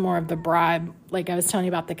rewards. It was more of the bribe. Like I was telling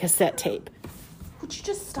you about the cassette tape. Would you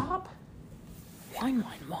just stop? Whine.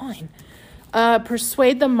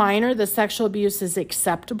 Persuade the minor the sexual abuse is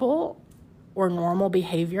acceptable or normal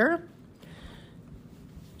behavior.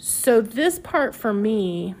 So this part for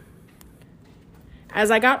me, as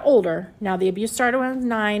I got older, now the abuse started when I was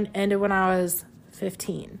 9, ended when I was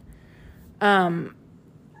 15.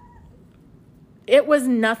 It was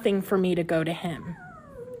nothing for me to go to him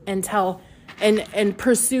and and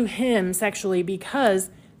pursue him sexually, because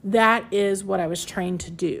that is what I was trained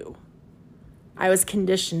to do. I was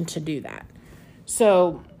conditioned to do that.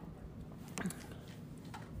 So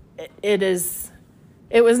it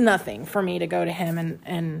was nothing for me to go to him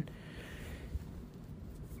and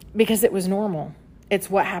because it was normal. It's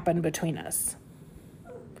what happened between us.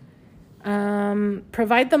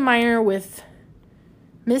 Provide the minor with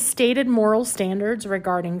misstated moral standards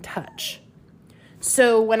regarding touch.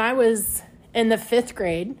 So when I was in the 5th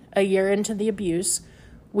grade, a year into the abuse,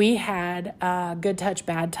 we had a good touch,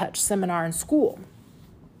 bad touch seminar in school.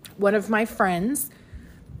 One of my friends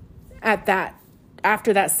after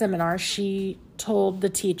that seminar, she told the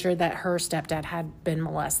teacher that her stepdad had been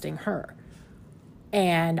molesting her.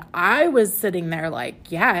 And I was sitting there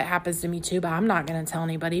like, yeah, it happens to me too, but I'm not going to tell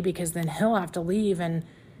anybody, because then he'll have to leave. And,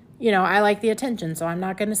 I like the attention, so I'm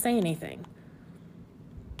not going to say anything.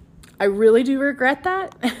 I really do regret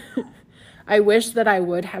that. I wish that I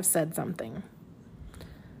would have said something.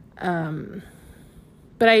 But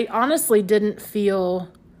I honestly didn't feel...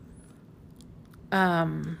 I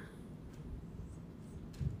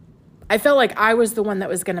felt like I was the one that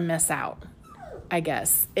was going to miss out, I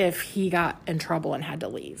guess, if he got in trouble and had to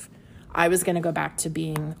leave. I was going to go back to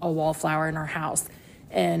being a wallflower in our house,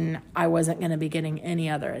 and I wasn't going to be getting any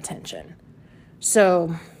other attention.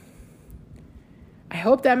 So I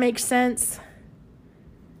hope that makes sense.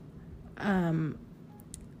 I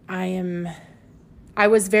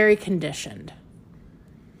was very conditioned.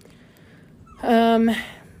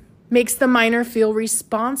 Makes the minor feel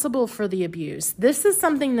responsible for the abuse. This is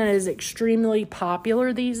something that is extremely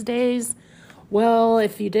popular these days. Well,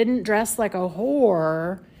 if you didn't dress like a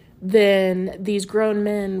whore, then these grown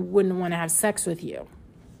men wouldn't want to have sex with you.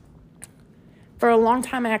 For a long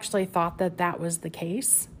time, I actually thought that that was the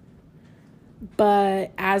case.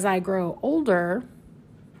 But as I grow older,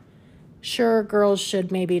 sure, girls should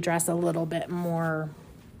maybe dress a little bit more,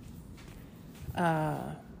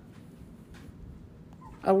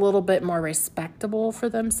 respectable for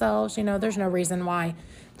themselves. There's no reason why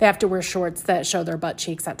they have to wear shorts that show their butt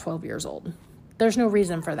cheeks at 12 years old. There's no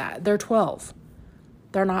reason for that. They're 12.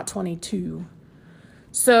 They're not 22.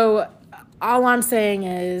 So all I'm saying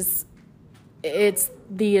is it's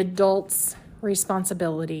the adult's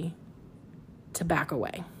responsibility to back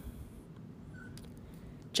away.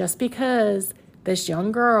 Just because this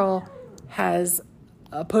young girl has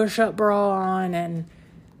a push-up bra on and,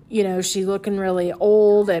 she's looking really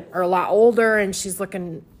old or a lot older and she's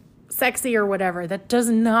looking sexy or whatever, that does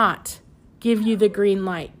not give you the green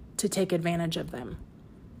light to take advantage of them,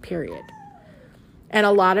 period. And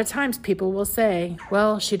a lot of times people will say,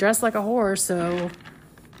 well, she dressed like a whore, so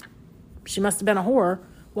she must have been a whore.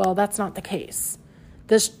 Well, that's not the case.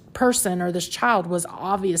 This person or this child was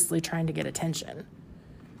obviously trying to get attention,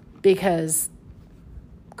 because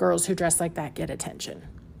girls who dress like that get attention.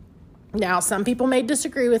 Now, some people may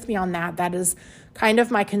disagree with me on that. That is kind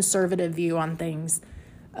of my conservative view on things.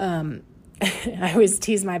 I always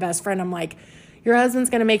tease my best friend. I'm like, your husband's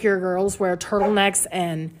going to make your girls wear turtlenecks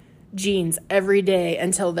and jeans every day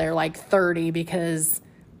until they're like 30 because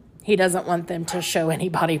he doesn't want them to show any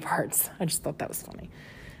body parts. I just thought that was funny.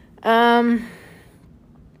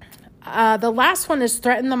 The last one is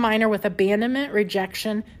threaten the minor with abandonment,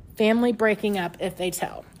 rejection, family breaking up if they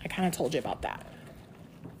tell. I kind of told you about that,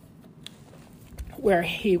 where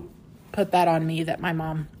he put that on me that my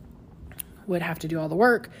mom would have to do all the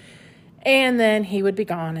work and then he would be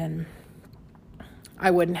gone and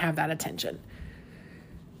I wouldn't have that attention.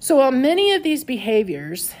 So while many of these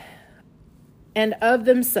behaviors and of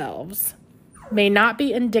themselves may not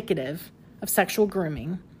be indicative of sexual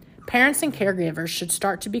grooming, parents and caregivers should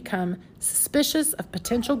start to become suspicious of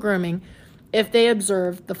potential grooming if they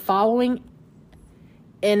observe the following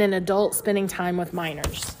in an adult spending time with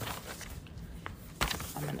minors.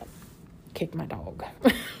 I'm going to kick my dog.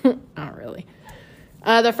 Not really.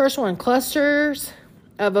 The first one, clusters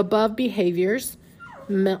of above behaviors,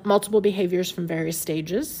 multiple behaviors from various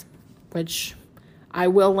stages, which I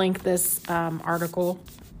will link this article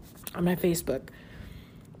on my Facebook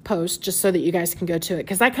post just so that you guys can go to it.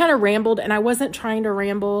 Because I kind of rambled, and I wasn't trying to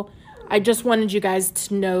ramble. I just wanted you guys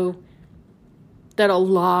to know that a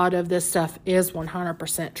lot of this stuff is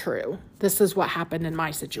 100% true. This is what happened in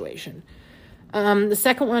my situation. The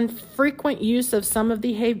second one, frequent use of some of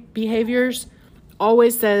the behaviors,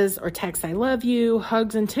 always says or texts I love you,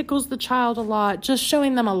 hugs and tickles the child a lot, just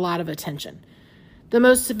showing them a lot of attention. The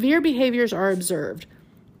most severe behaviors are observed,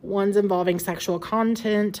 ones involving sexual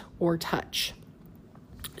content or touch.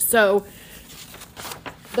 So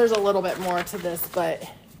there's a little bit more to this, but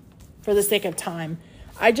for the sake of time,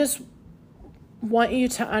 I just want you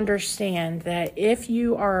to understand that if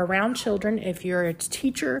you are around children, if you're a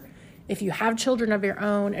teacher, if you have children of your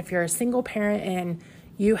own, if you're a single parent and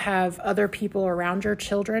you have other people around your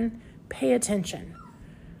children, pay attention.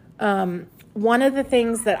 One of the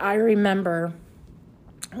things that I remember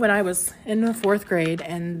when I was in the 4th grade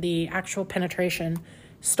and the actual penetration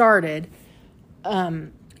started, I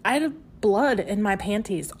had blood in my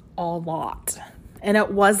panties a lot. And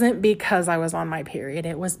it wasn't because I was on my period.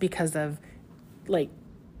 It was because of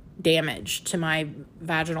damage to my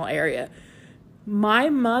vaginal area. My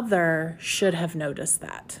mother should have noticed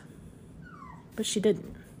that, but she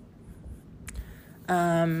didn't.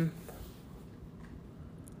 I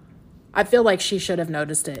feel like she should have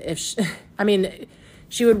noticed it.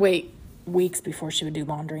 She would wait weeks before she would do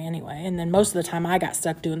laundry anyway. And then most of the time I got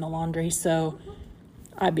stuck doing the laundry, so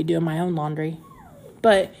I'd be doing my own laundry.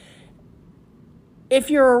 But if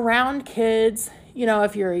you're around kids,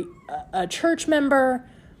 if you're a church member,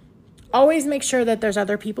 always make sure that there's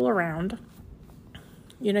other people around.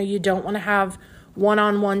 You don't want to have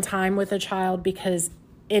one-on-one time with a child because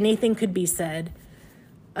anything could be said.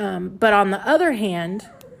 But on the other hand,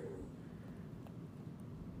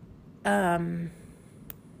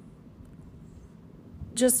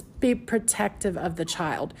 just be protective of the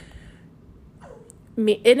child. And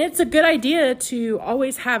it's a good idea to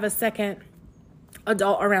always have a second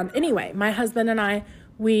adult around anyway. My husband and I,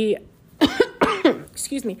 we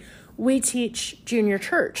teach junior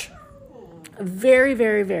church. A very,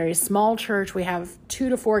 very, very small church. We have 2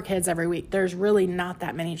 to 4 kids every week. There's really not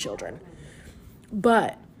that many children.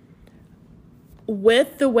 But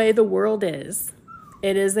with the way the world is,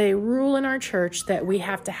 it is a rule in our church that we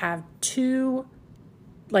have to have 2,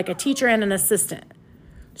 like a teacher and an assistant.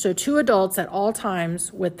 So 2 adults at all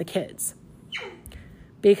times with the kids.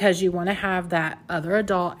 Because you want to have that other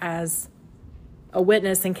adult as a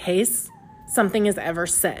witness in case something is ever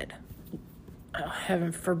said.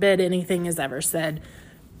 Heaven forbid anything is ever said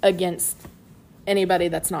against anybody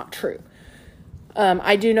that's not true.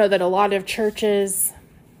 I do know that a lot of churches,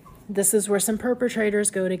 this is where some perpetrators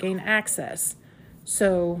go to gain access.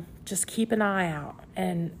 So just keep an eye out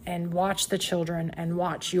and watch the children and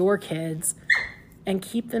watch your kids and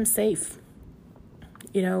keep them safe.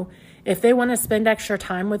 You know, if they want to spend extra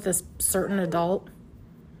time with this certain adult,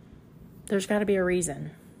 there's got to be a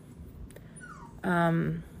reason.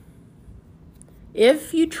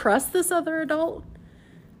 If you trust this other adult,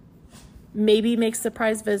 maybe make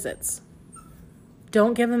surprise visits.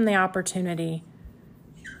 Don't give them the opportunity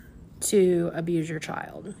to abuse your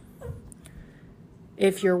child.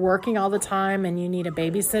 If you're working all the time and you need a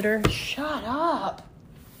babysitter, shut up.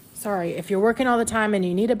 Sorry, if you're working all the time and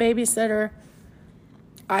you need a babysitter,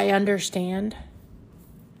 I understand.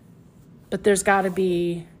 But there's got to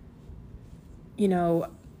be, you know,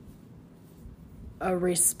 a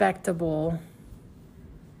respectable,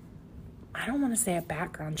 I don't want to say a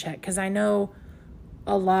background check, because I know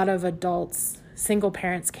a lot of adults, single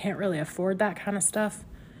parents, can't really afford that kind of stuff.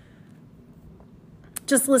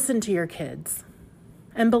 Just listen to your kids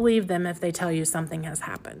and believe them if they tell you something has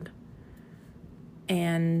happened.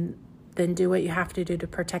 And then do what you have to do to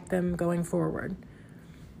protect them going forward.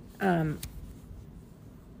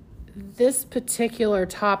 This particular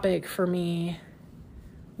topic for me,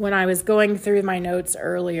 when I was going through my notes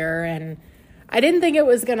earlier, and I didn't think it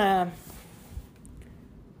was going to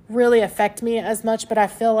really affect me as much, but I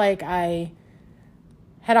feel like I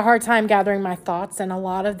had a hard time gathering my thoughts, and a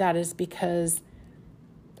lot of that is because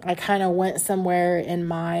I kind of went somewhere in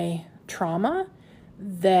my trauma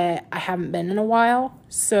that I haven't been in a while.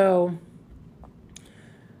 So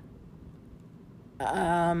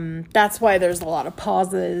that's why there's a lot of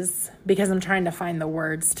pauses, because I'm trying to find the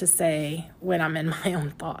words to say when I'm in my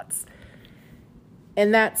own thoughts.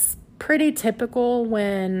 And that's pretty typical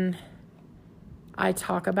when I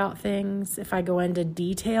talk about things, if I go into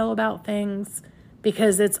detail about things,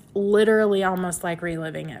 because it's literally almost like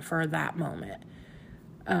reliving it for that moment.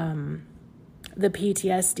 The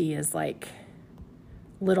PTSD is like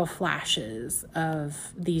little flashes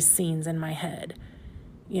of these scenes in my head.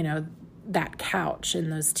 You know, that couch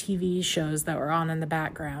and those TV shows that were on in the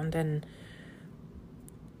background, and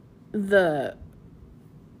the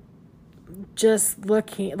just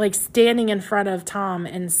looking, like standing in front of Tom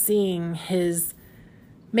and seeing his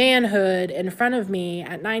manhood in front of me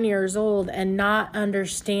at 9 years old and not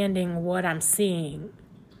understanding what I'm seeing.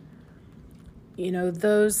 You know,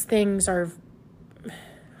 those things are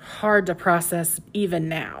hard to process even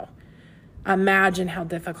now. Imagine how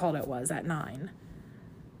difficult it was at 9.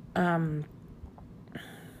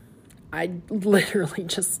 I literally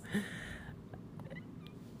just,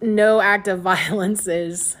 no act of violence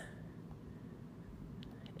is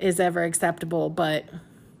ever acceptable, but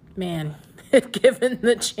man, if given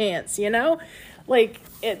the chance, you know, like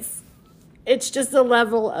it's just a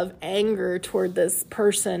level of anger toward this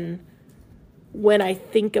person when I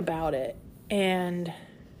think about it. And,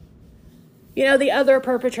 you know, the other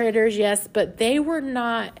perpetrators, yes, but they were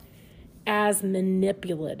not as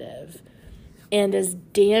manipulative and as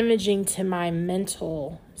damaging to my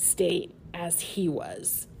mental state as he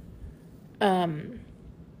was.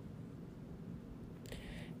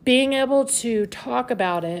 Being able to talk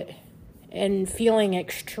about it and feeling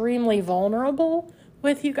extremely vulnerable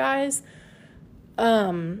with you guys,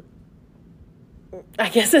 I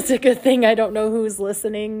guess it's a good thing I don't know who's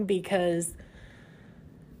listening, because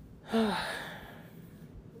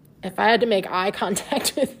if I had to make eye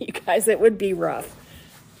contact with you guys, it would be rough.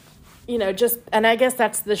 You know, and I guess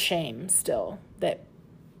that's the shame still that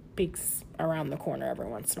peeks around the corner every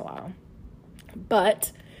once in a while.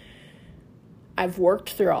 But I've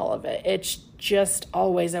worked through all of it. It's just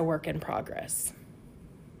always a work in progress.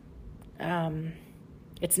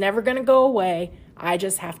 It's never going to go away. I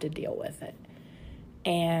just have to deal with it.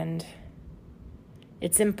 And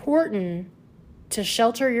it's important to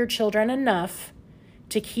shelter your children enough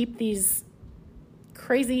to keep these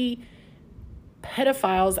crazy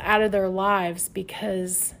pedophiles out of their lives,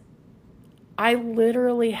 because I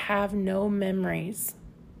literally have no memories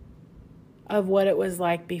of what it was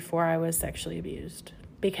like before I was sexually abused,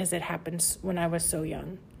 because it happened when I was so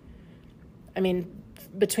young. I mean,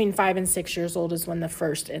 between 5 and 6 years old is when the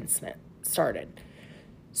first incident started.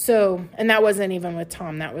 So, and that wasn't even with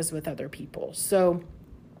Tom, that was with other people. So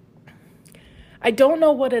I don't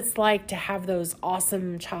know what it's like to have those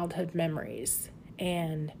awesome childhood memories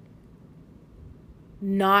and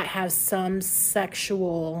not have some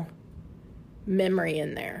sexual memory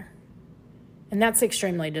in there. And that's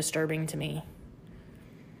extremely disturbing to me.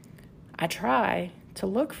 I try to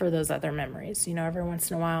look for those other memories. You know, every once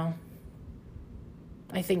in a while,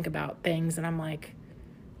 I think about things and I'm like,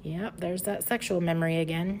 yep, there's that sexual memory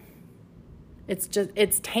again. It's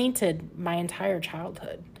tainted my entire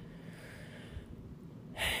childhood.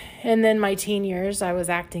 And then my teen years, I was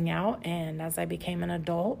acting out. And as I became an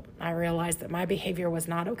adult, I realized that my behavior was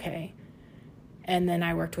not okay. And then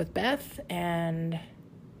I worked with Beth and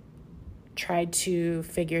tried to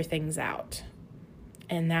figure things out.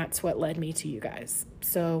 And that's what led me to you guys.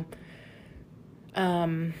 So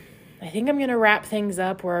I think I'm going to wrap things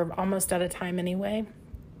up. We're almost out of time anyway.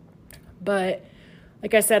 But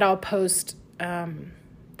like I said, I'll post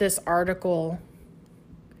this article.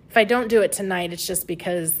 If I don't do it tonight, it's just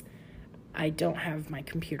because I don't have my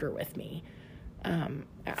computer with me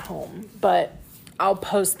at home. But I'll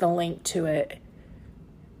post the link to it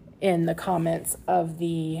in the comments of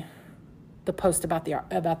the post about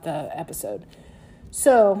the episode.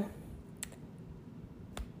 So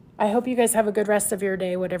I hope you guys have a good rest of your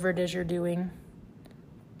day, whatever it is you're doing.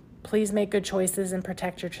 Please make good choices and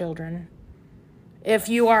protect your children. If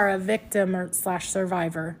you are a victim or /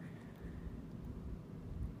 survivor,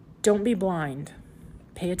 don't be blind.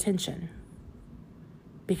 Pay attention.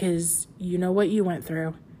 Because you know what you went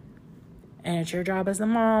through. And it's your job as a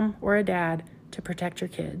mom or a dad to protect your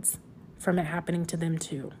kids from it happening to them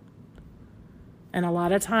too. And a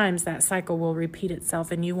lot of times that cycle will repeat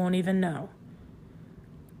itself and you won't even know.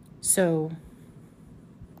 So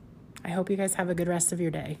I hope you guys have a good rest of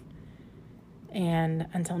your day. And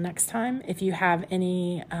until next time, if you have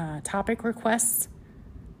any topic requests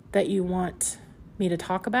that you want me to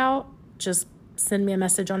talk about, just send me a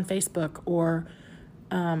message on Facebook or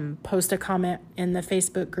post a comment in the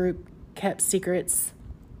Facebook group, Kept Secrets,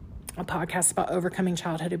 a podcast about overcoming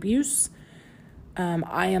childhood abuse.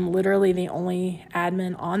 I am literally the only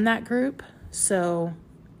admin on that group, so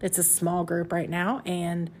it's a small group right now,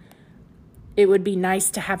 and it would be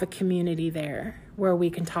nice to have a community there where we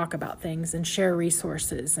can talk about things and share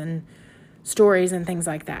resources and stories and things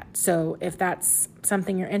like that. So if that's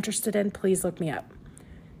something you're interested in, please look me up.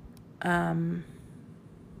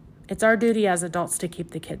 It's our duty as adults to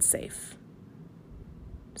keep the kids safe.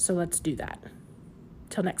 So let's do that.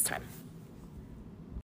 Till next time.